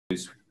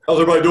How's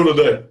everybody doing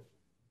today?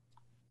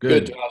 Good,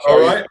 Good. Josh. How All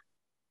are you? right.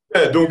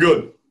 Yeah, doing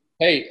good.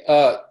 Hey,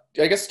 I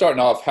guess starting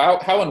off,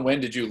 how and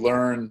when did you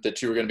learn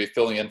that you were going to be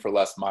filling in for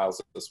Les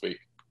Miles this week?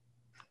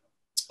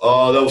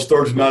 That was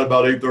Thursday night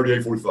about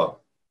 8:30, 8:45.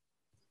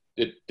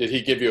 Did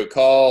he give you a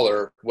call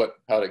or what?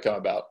 How did it come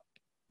about?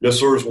 Yes,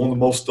 sir. It's one of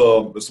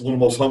the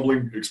most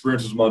humbling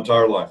experiences of my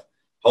entire life.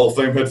 Hall of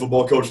Fame head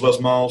football coach Les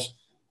Miles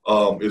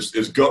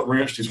is gut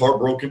wrenched. He's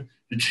heartbroken.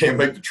 He can't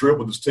make the trip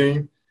with his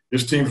team.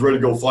 His team's ready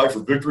to go fight for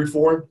victory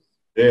for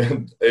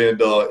him,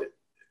 and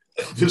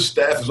his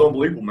staff is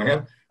unbelievable,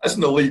 man. That's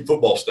an elite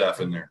football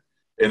staff in there,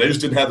 and they just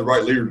didn't have the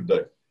right leader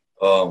today.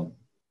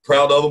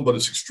 Proud of them, but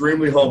it's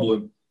extremely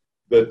humbling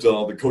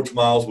that Coach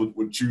Miles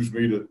would choose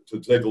me to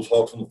take those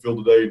Hawks on the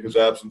field today in his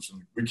absence,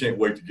 and we can't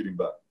wait to get him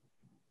back.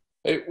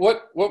 Hey,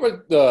 what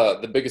were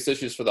the biggest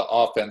issues for the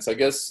offense? I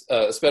guess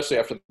especially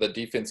after the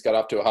defense got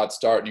off to a hot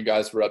start and you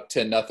guys were up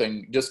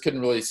 10-0, just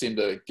couldn't really seem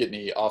to get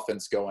any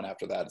offense going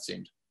after that. It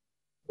seemed.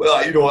 Well,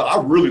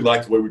 I really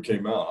liked the way we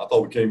came out. I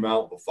thought we came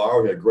out with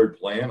fire. We had a great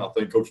plan. I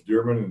think Coach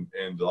Dearman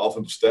and the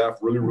offensive staff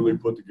really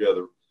put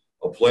together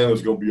a plan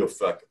that's going to be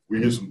effective.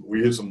 We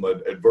hit some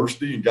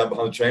adversity and got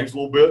behind the chains a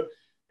little bit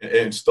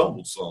and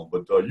stumbled some.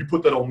 But you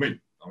put that on me.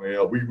 I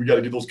mean, we got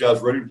to get those guys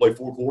ready to play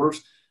 4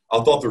 quarters.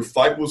 I thought their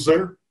fight was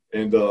there,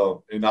 and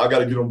I got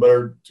to get them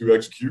better to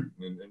execute.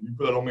 And you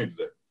put that on me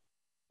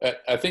today.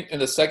 I think in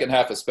the second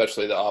half,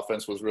 especially, the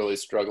offense was really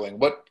struggling.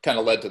 What kind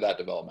of led to that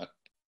development?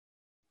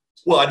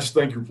 Well, I just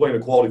think you're playing a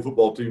quality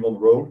football team on the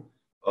road.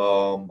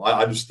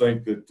 I just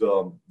think that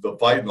the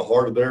fight and the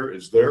heart of there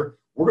is there.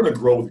 We're going to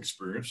grow with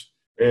experience,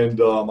 and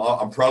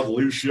I'm proud of the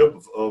leadership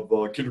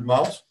of Kendrick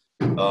Miles.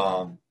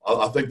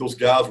 I think those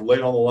guys were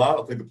laying on the line.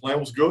 I think the plan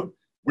was good.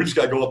 We just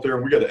got to go out there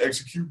and we got to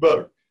execute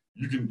better.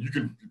 You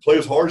can play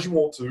as hard as you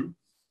want to,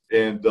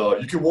 and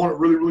you can want it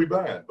really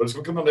bad, but it's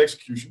going to come down to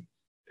execution.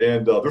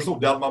 And there's no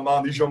doubt in my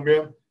mind these young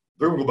men,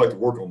 they're going to go back to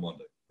work on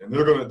Monday, and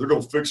they're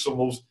going to fix some of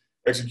those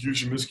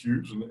execution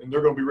miscues, and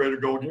they're going to be ready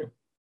to go again.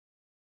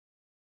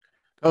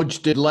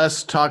 Coach, did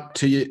Les talk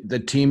to you, the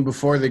team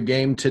before the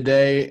game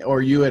today,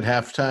 or you at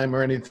halftime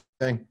or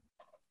anything?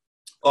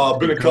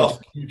 Been in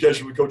constant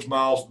communication with Coach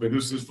Miles. I mean,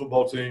 this is his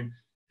football team.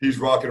 He's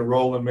rocking and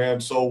rolling,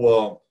 man.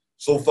 So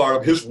fired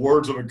up. His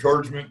words of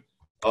encouragement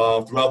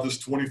throughout this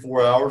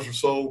 24 hours or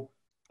so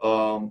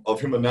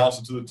of him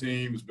announcing to the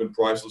team has been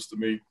priceless to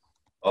me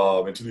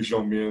and to these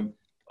young men.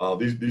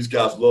 These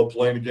guys love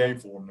playing the game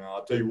for them now.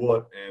 I'll tell you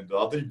what, and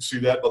I think you can see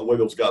that by the way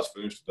those guys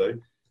finished today.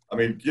 I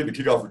mean, getting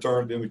the kickoff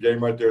return at the end of the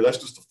game right there, that's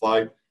just a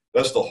fight.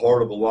 That's the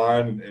heart of the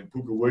line and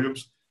Puka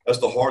Williams. That's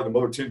the heart of the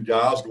other 10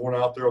 guys going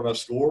out there on that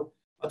score.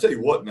 I'll tell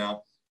you what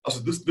now. I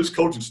said this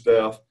coaching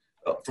staff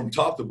from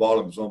top to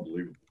bottom is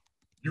unbelievable.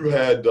 You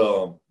had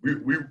we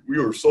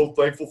were so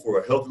thankful for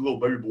a healthy little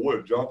baby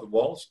boy, Jonathan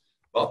Wallace.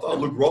 I thought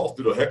Luke Ross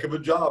did a heck of a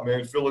job,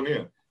 man, filling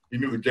in. He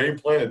knew the game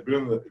plan had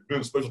been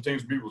in special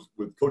teams meeting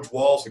with Coach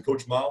Wallace and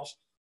Coach Miles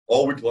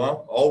all week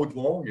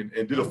long,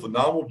 and did a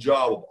phenomenal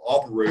job of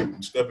operating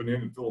and stepping in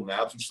and filling the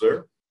absence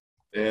there.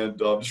 And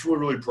just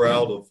really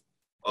proud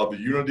of the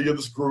unity of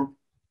this group.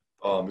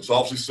 It's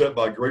obviously set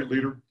by a great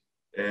leader,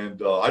 and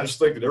I just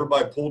think that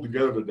everybody pulled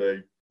together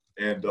today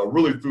and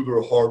really threw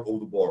their heart over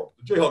the bar.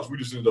 The Jayhawks, we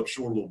just ended up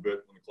short a little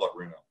bit when the clock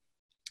ran out.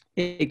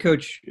 Hey,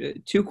 Coach,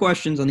 2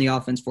 questions on the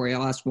offense for you.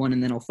 I'll ask one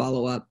and then I'll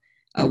follow up.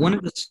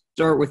 Wanted to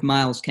start with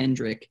Miles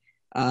Kendrick.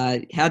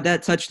 Had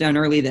that touchdown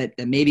early that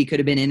maybe could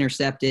have been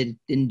intercepted,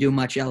 didn't do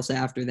much else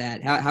after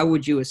that. How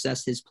would you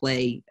assess his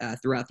play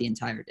throughout the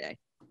entire day?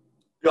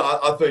 Yeah,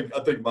 I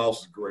think Miles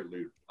is a great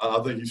leader. I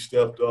think he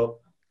stepped up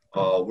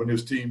when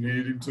his team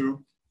needed him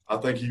to. I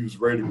think he was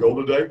ready to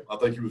go today. I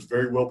think he was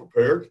very well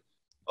prepared.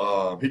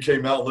 He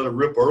came out and let it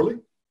rip early,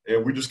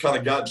 and we just kind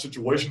of got in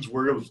situations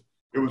where it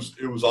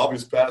was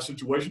obvious pass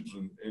situations,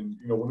 and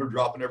when they're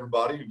dropping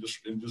everybody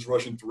and just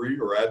rushing 3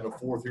 or adding a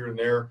 4th here and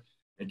there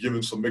and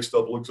giving some mixed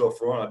up looks up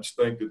front. I just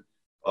think that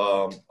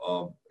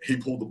he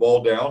pulled the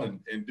ball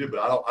down and did, but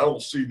I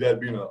don't see that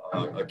being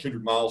a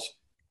Kendrick Miles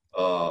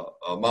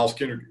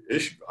Kendrick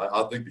issue.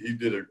 I think that he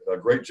did a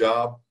great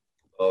job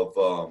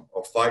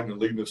of fighting and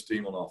leading this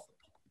team on offense.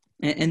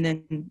 And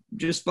then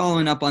just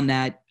following up on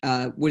that,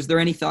 was there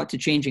any thought to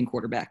changing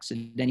quarterbacks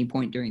at any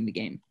point during the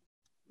game?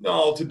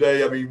 No,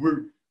 today, I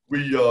mean,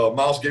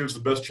 Miles gave us the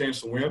best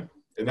chance to win,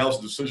 and that was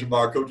a decision by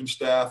our coaching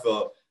staff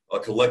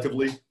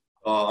collectively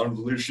under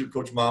the leadership of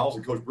Coach Miles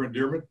and Coach Brent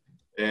Dearman,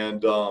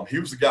 and he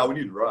was the guy we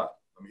needed to ride.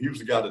 I mean, he was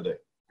the guy today.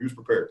 He was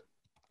prepared.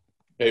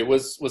 Hey,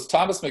 was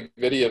Thomas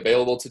McVitie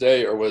available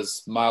today, or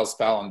was Miles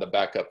Fallon the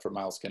backup for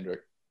Miles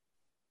Kendrick?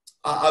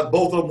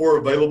 Both of them were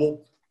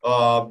available.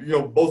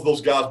 Both of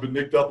those guys been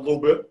nicked up a little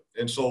bit,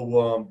 and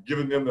so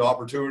giving them the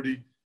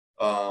opportunity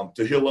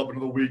to heal up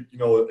another week,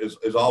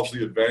 is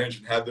obviously an advantage,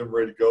 and have them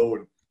ready to go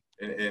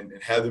and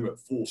have them at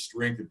full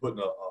strength and putting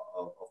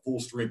a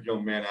full strength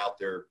young man out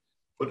there.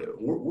 But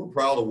we're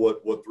proud of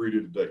what 3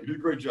 did today. He did a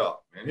great job,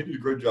 man. He did a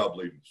great job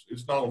leading us.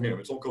 It's not on him.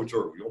 It's on Coach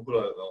Eargle. You don't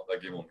put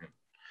that game on him.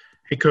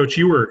 Hey, Coach,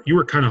 you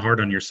were kind of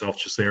hard on yourself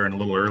just there and a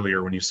little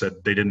earlier when you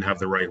said they didn't have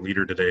the right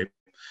leader today.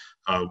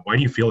 Why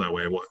do you feel that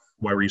way?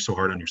 Why were you so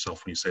hard on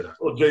yourself when you say that?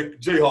 Well,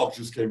 Jayhawks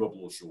just came up a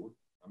little short.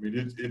 I mean,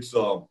 it's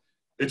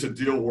a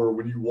deal where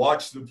when you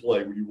watch the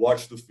play, when you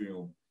watch the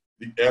film,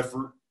 the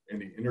effort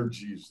and the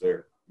energy is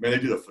there. Man, they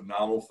did a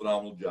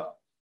phenomenal job.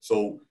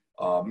 So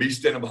me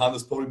standing behind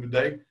this podium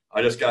today,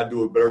 I just got to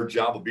do a better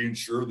job of being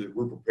sure that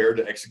we're prepared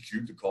to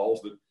execute the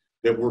calls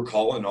that we're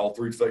calling in all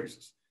three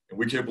phases. And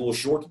we came up a little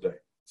short today.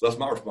 So that's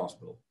my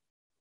responsibility.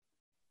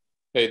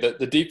 Hey,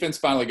 the defense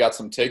finally got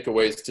some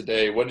takeaways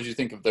today. What did you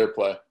think of their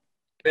play?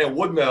 Man,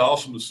 wasn't that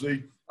awesome to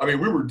see? I mean,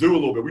 we were due a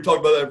little bit. We talked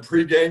about that in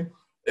pregame,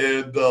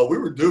 and we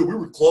were due. We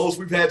were close.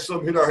 We've had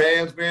some hit our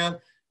hands, man.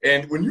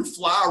 And when you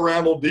fly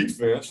around on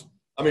defense,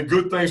 I mean,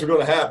 good things are going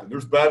to happen.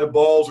 There's batted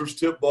balls, there's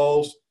tip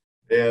balls,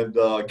 and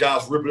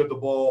guys ripping at the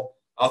ball.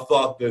 I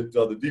thought that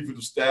the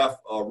defensive staff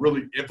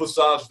really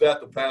emphasized that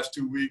the past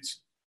 2 weeks.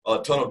 A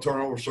ton of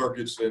turnover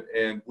circuits,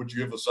 and what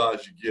you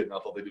emphasize, you get. And I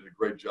thought they did a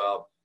great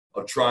job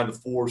of trying to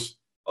force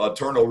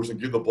turnovers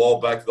and give the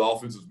ball back to the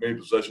offense as many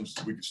possessions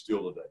as we could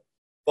steal today.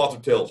 Fought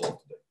their tails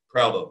off today.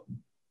 Proud of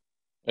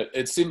them.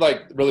 It seemed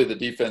like really the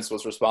defense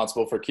was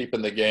responsible for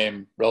keeping the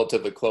game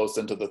relatively close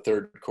into the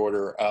third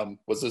quarter.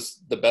 Was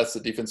this the best the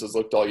defense has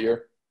looked all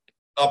year?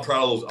 I'm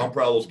proud of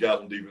those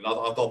guys on defense.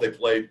 I thought they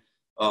played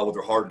with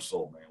their heart and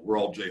soul, man. We're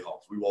all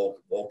Jayhawks. We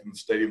walk in the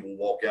stadium. We'll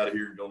walk out of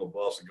here and get on the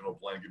bus and get on a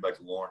plane and get back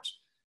to Lawrence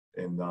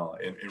and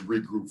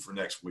regroup for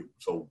next week.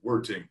 So we're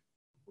a team.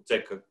 We'll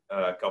take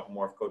a couple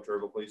more for Coach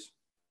Eargle, please.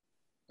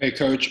 Hey,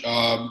 Coach.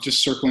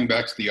 Just circling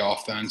back to the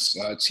offense,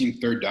 it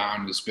seemed third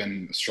down has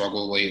been a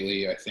struggle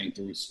lately. I think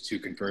there was 2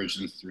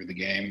 conversions through the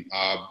game.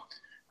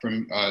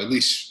 From at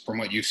least from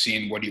what you've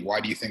seen,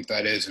 why do you think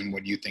that is, and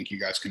what do you think you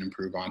guys can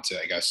improve on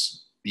to, I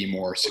guess, be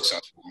more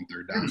successful on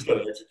third down? We just got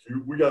to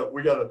execute. We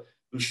got to.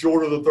 The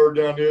shorter the third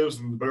down is,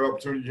 and the better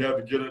opportunity you have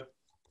to get it.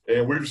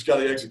 And we just got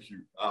to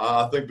execute.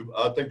 I think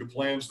the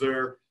plan's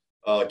there.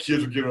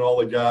 Kids are giving all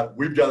they got.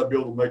 We've got to be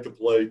able to make the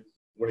play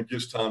when it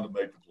gets time to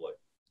make the play.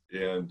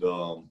 And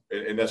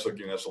that's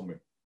on me.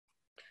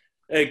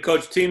 Hey,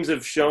 Coach, teams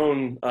have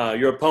shown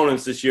your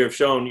opponents this year have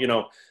shown,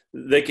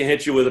 they can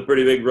hit you with a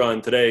pretty big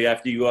run today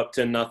after you go up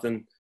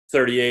 10-0,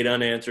 38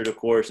 unanswered, of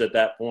course, at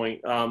that point.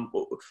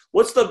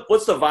 What's the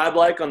vibe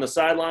like on the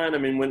sideline? I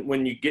mean,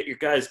 when you get your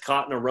guys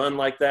caught in a run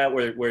like that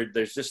where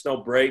there's just no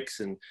breaks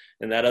and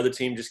that other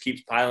team just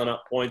keeps piling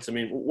up points, I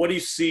mean, what do you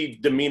see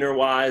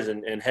demeanor-wise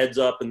and heads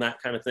up and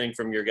that kind of thing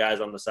from your guys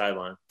on the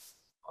sideline?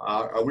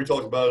 We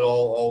talked about it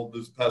all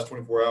this past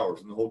 24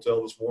 hours in the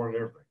hotel this morning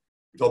and everything.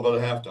 We talked about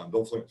it at halftime.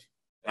 Don't flinch.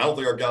 And I don't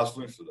think our guys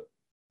flinched today.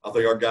 I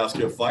think our guys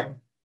kept fighting.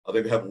 I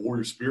think they have a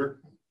warrior spirit.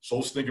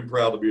 So stinking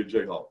proud to be a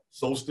Jayhawk.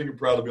 So stinking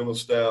proud to be on the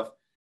staff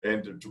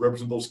and to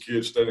represent those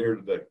kids standing here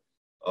today.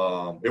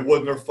 It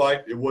wasn't their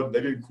fight. They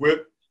didn't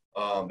quit.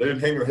 They didn't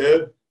hang their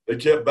head. They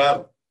kept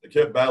battling.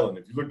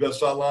 If you look at that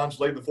sidelines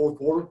late in the fourth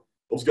quarter,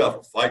 those guys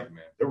were fighting,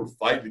 man. They were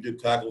fighting to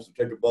get tackles, to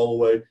take the ball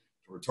away,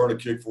 to return a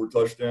kick for a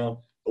touchdown.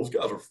 Those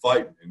guys are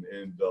fighting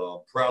and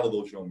proud of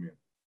those young men.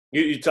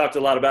 You talked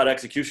a lot about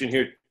execution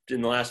here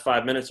in the last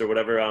 5 minutes or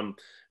whatever.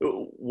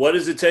 What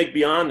does it take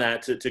beyond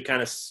that to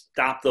kind of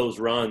stop those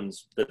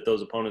runs that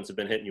those opponents have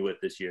been hitting you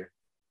with this year?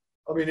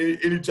 I mean,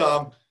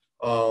 anytime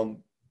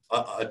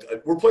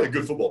we're playing a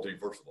good football team,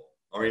 first of all.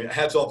 I mean,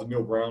 hats off to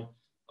Neil Brown.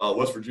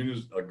 West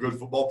Virginia's a good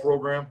football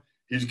program.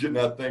 He's getting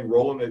that thing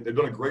rolling. They've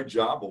done a great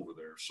job over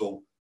there.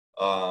 So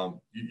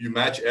you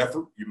match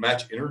effort, you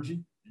match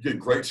energy. You get a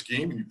great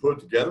scheme and you put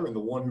it together, and the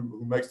one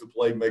who makes the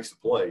play makes the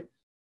play.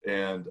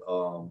 And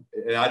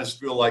I just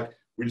feel like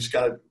we just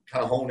got to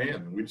kind of hone in,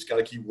 and we just got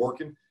to keep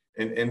working.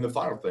 And the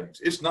final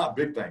things, it's not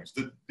big things.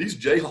 These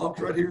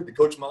Jayhawks right here that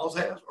Coach Miles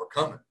has are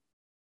coming.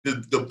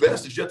 The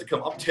best is yet to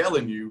come. I'm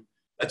telling you,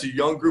 that's a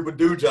young group of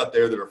dudes out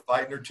there that are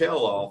fighting their tail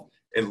off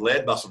and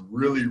led by some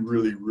really,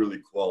 really, really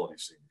quality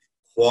seniors,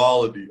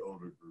 quality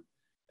older group.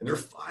 And they're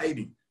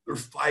fighting. They're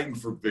fighting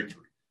for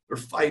victory. They're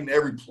fighting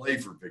every play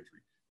for victory.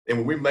 And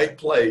when we make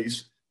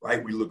plays,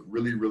 right, we look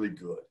really, really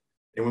good.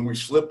 And when we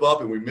slip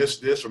up and we miss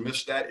this or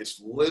miss that,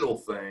 it's little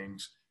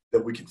things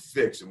that we can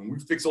fix. And when we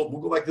fix it,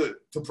 we'll go back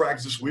to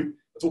practice this week.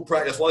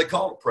 That's why they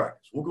call it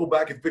practice. We'll go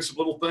back and fix some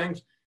little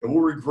things, and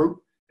we'll regroup,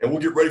 and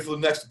we'll get ready for the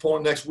next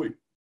opponent next week.